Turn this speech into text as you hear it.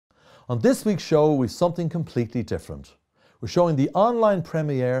On this week's show, we've something completely different. We're showing the online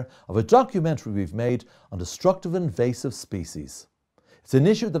premiere of a documentary we've made on destructive invasive species. It's an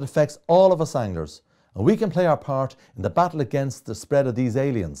issue that affects all of us anglers, and we can play our part in the battle against the spread of these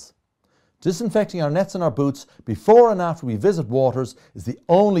aliens. Disinfecting our nets and our boots before and after we visit waters is the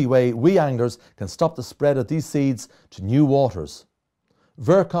only way we anglers can stop the spread of these seeds to new waters.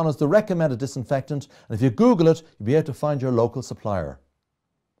 Virkon is the recommended disinfectant, and if you Google it, you'll be able to find your local supplier.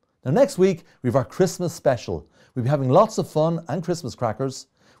 Now next week, we have our Christmas special. We'll be having lots of fun and Christmas crackers.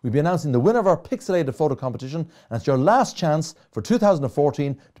 We'll be announcing the winner of our pixelated photo competition, and it's your last chance for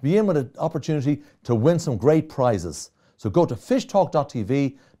 2014 to be in with an opportunity to win some great prizes. So go to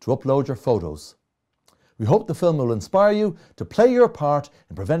Talk.TV to upload your photos. We hope the film will inspire you to play your part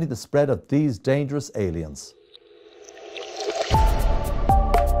in preventing the spread of these dangerous aliens.